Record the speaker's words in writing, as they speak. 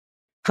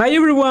Hi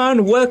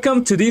everyone,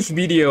 welcome to this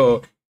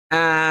video.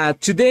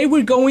 Today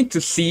we're going to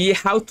see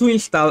how to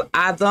install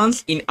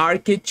add-ons in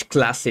Archeage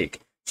Classic.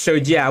 So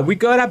yeah, we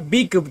got a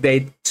big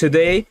update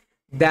today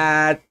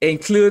that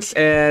includes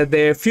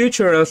the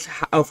future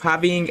of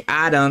having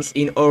add-ons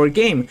in our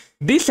game.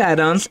 These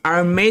add-ons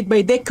are made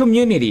by the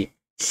community.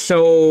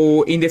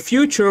 So in the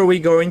future, we're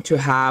going to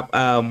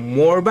have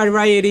more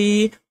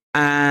variety,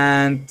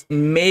 and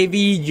maybe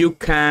you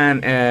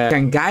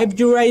can guide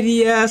your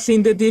ideas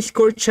in the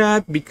Discord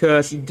chat,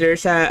 because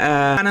there's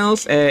a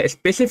channels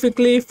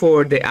specifically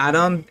for the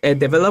add-on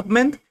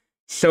development.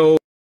 So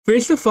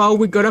first of all,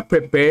 we gotta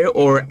prepare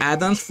our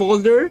add-ons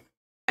folder,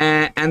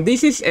 and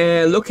this is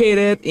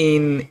located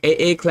in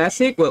AA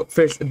Classic. Well,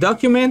 first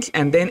documents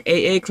and then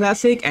AA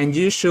Classic, and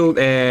you should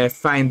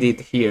find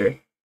it here.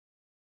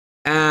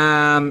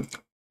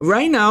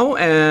 Right now,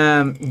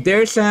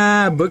 there's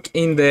a bug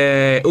in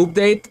the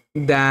update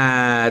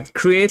that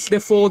creates the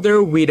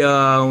folder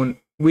without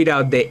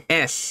the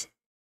S.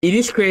 It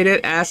is created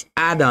as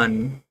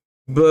add-on,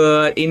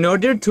 but in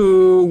order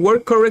to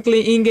work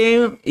correctly in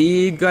game,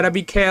 it gotta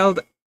be called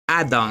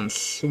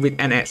add-ons with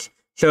an S.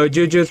 So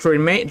you just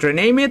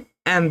rename it,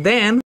 and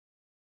then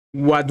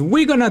what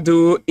we're gonna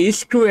do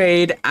is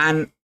create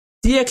an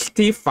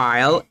txt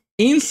file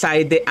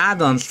inside the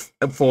add-ons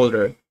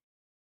folder.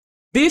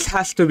 This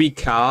has to be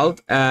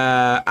called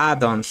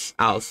add-ons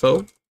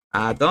also.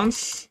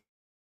 Add-ons.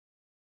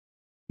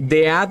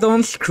 The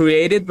add-ons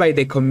created by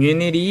the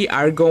community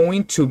are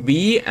going to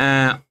be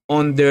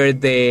under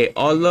the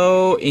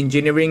Olo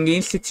Engineering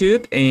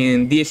Institute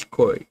in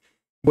Discord,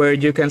 where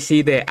you can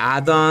see the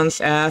add-ons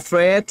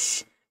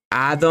threads,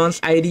 add-ons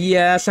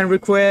ideas and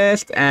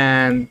requests,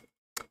 and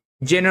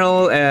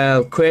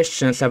general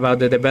questions about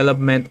the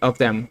development of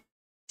them.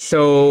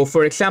 So,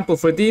 for example,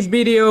 for this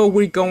video,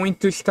 we're going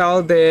to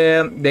install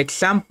the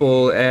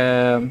example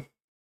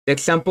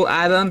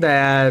add-on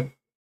that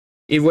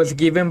it was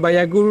given by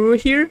a guru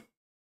here.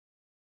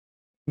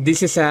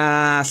 This is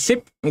a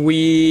zip.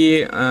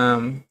 We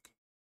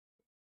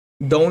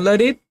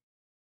download it.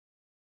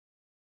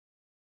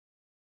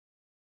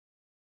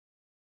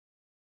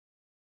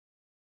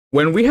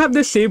 When we have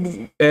the zip,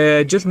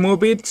 just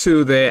move it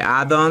to the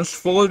add-ons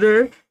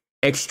folder,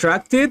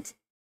 extract it,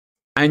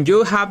 and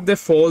you'll have the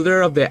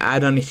folder of the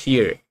add-on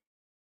here.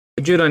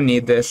 You don't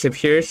need the zip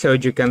here, so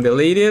you can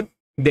delete it.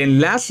 Then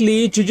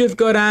lastly, you just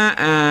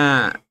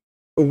gotta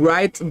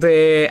write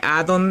the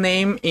add-on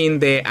name in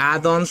the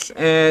add-ons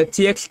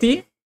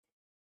txt.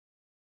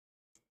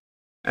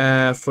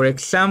 For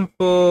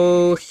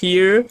example,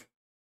 here,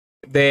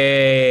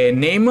 the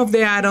name of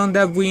the add-on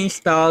that we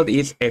installed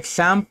is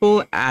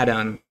example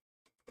add-on.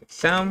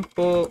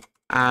 Example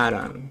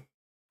add-on.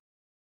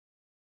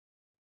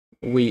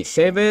 We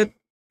save it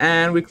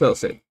and we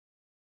close it.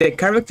 The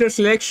character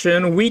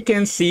selection, we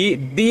can see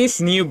this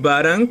new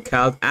button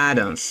called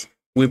add-ons.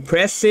 We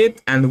press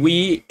it and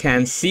we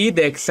can see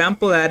the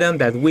example add-on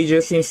that we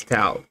just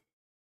installed.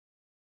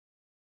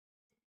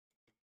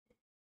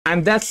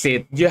 And that's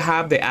it. You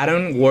have the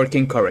add-on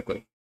working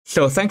correctly.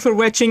 So thanks for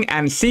watching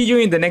and see you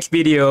in the next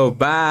video.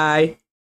 Bye.